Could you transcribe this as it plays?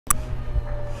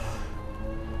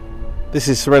This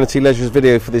is Serenity Leisure's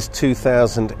video for this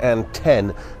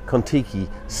 2010 Kon Tiki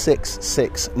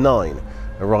 669.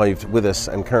 Arrived with us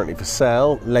and currently for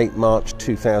sale late March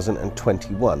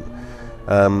 2021.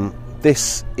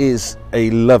 This is a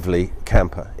lovely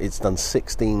camper. It's done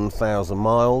 16,000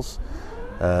 miles.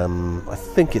 I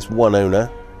think it's one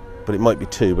owner, but it might be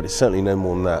two, but it's certainly no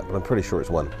more than that, but I'm pretty sure it's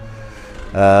one.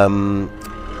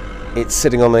 It's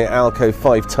sitting on the Alco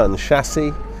 5-ton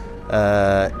chassis.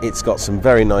 It's got some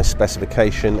very nice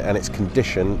specification and its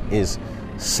condition is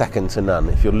second to none.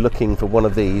 If you're looking for one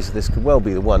of these, this could well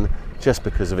be the one just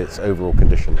because of its overall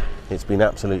condition. It's been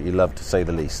absolutely loved, to say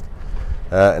the least,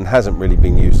 and hasn't really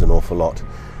been used an awful lot.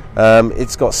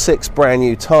 It's got 6 brand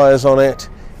new tyres on it.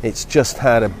 It's just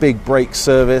had a big brake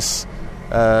service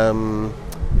and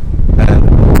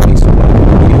MOT.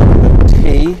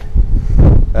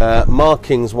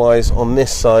 Markings wise on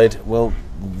this side, well,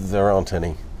 there aren't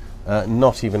any.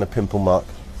 Not even a pimple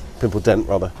dent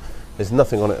rather. There's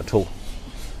nothing on it at all.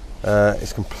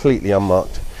 It's completely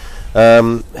unmarked.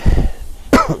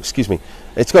 Excuse me.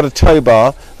 It's got a tow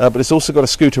bar, but it's also got a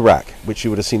scooter rack, which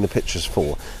you would have seen the pictures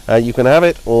for. You can have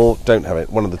it or don't have it,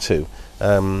 one of the two.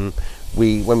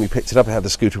 When we picked it up, it had the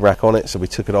scooter rack on it, so we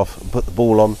took it off and put the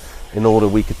ball on in order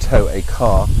we could tow a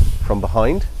car from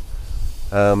behind.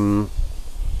 And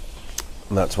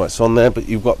that's why it's on there, but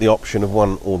you've got the option of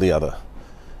one or the other.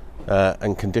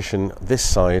 And condition this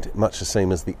side much the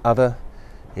same as the other.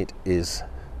 It is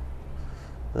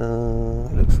it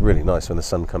looks really nice when the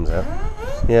sun comes out.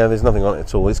 Yeah, there's nothing on it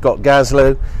at all. It's got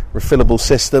Gaslow refillable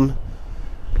system.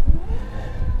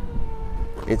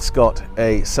 It's got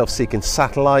a self-seeking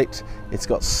satellite. It's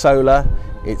got solar.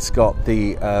 It's got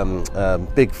the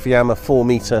big Fiamma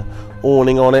 4-meter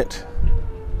awning on it.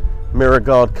 Mirror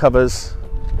guard covers.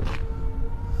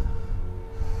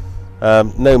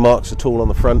 No marks at all on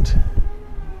the front.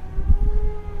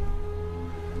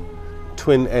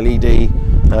 Twin LED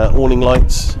awning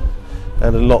lights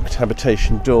and a locked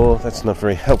habitation door. That's not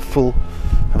very helpful.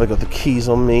 Have I got the keys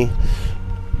on me?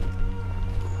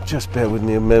 Just bear with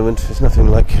me a moment. There's nothing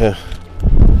like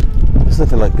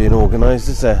being organised,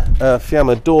 is there?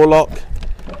 Fiamma door lock.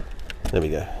 There we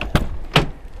go.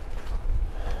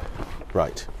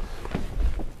 Right.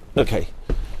 Okay.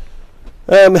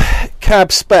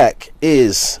 Cab spec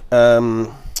is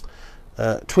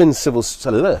twin swivel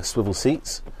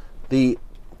seats. The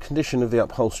condition of the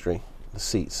upholstery, the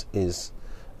seats, is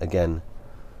again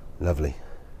lovely.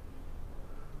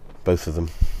 Both of them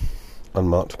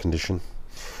unmarked condition.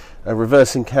 A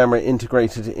reversing camera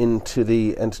integrated into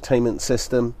the entertainment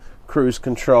system, cruise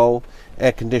control,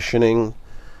 air conditioning.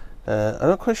 I'm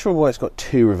not quite sure why it's got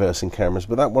 2 reversing cameras,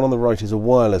 but that one on the right is a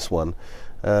wireless one.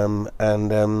 And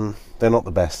they're not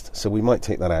the best, so we might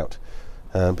take that out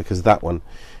because that one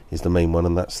is the main one,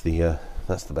 and that's the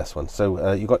best one.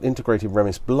 So you've got integrated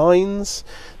Remis blinds.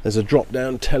 There's a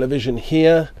drop-down television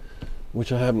here,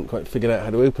 which I haven't quite figured out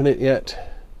how to open it yet.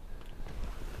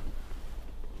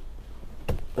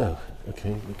 Oh,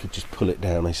 okay, we could just pull it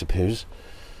down, I suppose.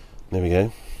 There we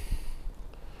go.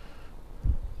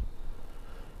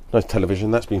 Nice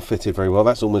television. That's been fitted very well.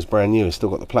 That's almost brand new. It's still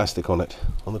got the plastic on it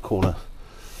on the corner.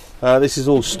 This is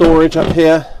all storage up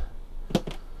here.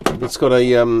 It's got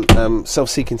a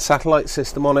self-seeking satellite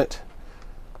system on it,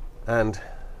 and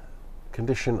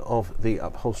condition of the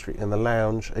upholstery in the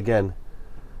lounge, again,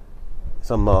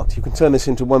 it's unmarked. You can turn this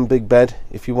into one big bed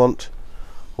if you want,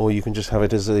 or you can just have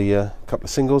it as a couple of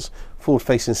singles.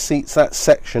 Forward-facing seats. That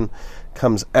section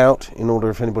comes out in order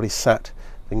if anybody's sat,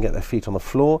 they can get their feet on the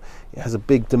floor. It has a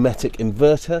big Dometic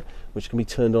inverter, which can be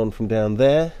turned on from down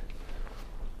there.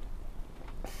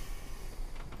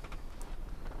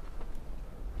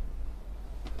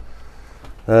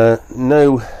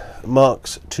 No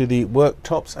marks to the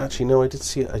worktops. Actually, no, I did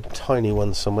see a tiny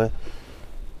one somewhere.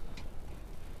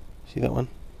 See that one?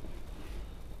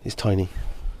 It's tiny.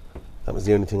 That was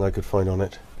the only thing I could find on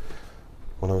it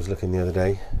when I was looking the other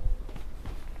day.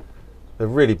 They're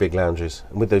really big lounges,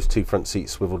 and with those 2 front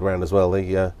seats swiveled around as well,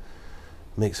 they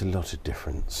makes a lot of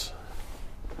difference.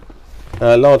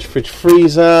 Large fridge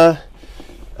freezer.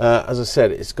 As I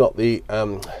said, it's got the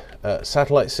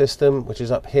satellite system, which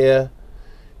is up here.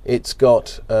 It's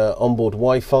got onboard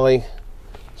Wi-Fi.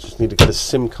 Just need to get a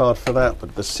SIM card for that,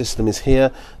 but the system is here.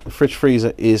 The fridge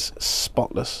freezer is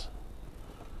spotless.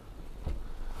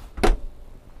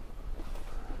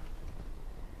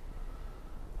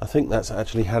 I think that's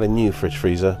actually had a new fridge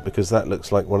freezer, because that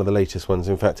looks like one of the latest ones.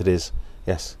 In fact, it is.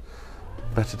 Yes.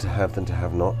 Better to have than to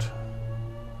have not.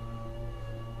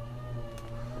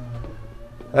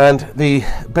 And the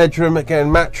bedroom,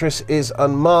 again, mattress is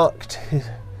unmarked.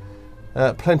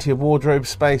 Plenty of wardrobe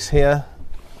space here.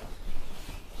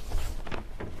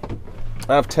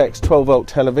 Avtex 12-volt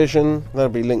television, that'll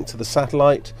be linked to the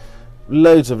satellite.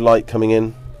 Loads of light coming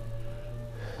in.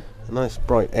 A nice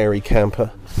bright airy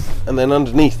camper. And then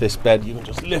underneath this bed you can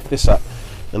just lift this up,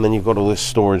 and then you've got all this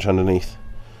storage underneath.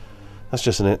 That's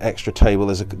just an extra table.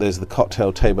 There's the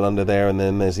cocktail table under there, and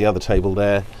then there's the other table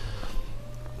there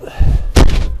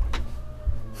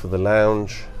for the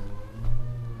lounge.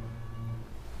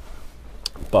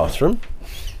 Bathroom.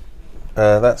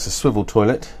 That's a swivel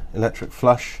toilet, electric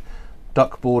flush,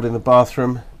 duckboard in the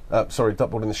bathroom.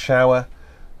 Duckboard in the shower.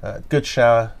 Good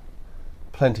shower.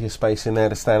 Plenty of space in there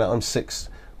to stand up. I'm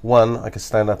 6'1". I could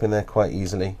stand up in there quite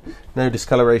easily. No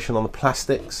discoloration on the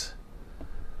plastics.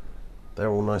 They're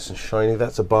all nice and shiny.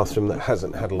 That's a bathroom that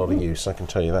hasn't had a lot of use, I can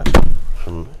tell you that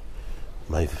from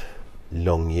my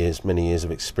many years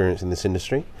of experience in this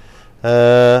industry.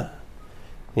 Yeah,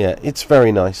 it's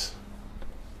very nice.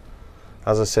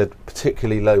 As I said,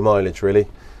 particularly low mileage really,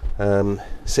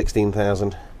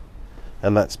 16,000,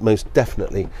 and that's most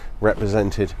definitely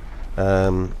represented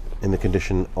in the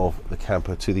condition of the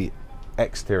camper to the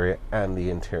exterior and the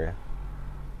interior.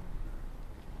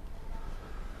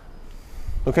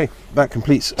 Okay, that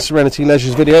completes Serenity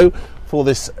Leisure's video for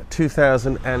this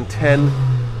 2010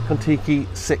 Kon Tiki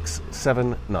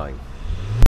 679.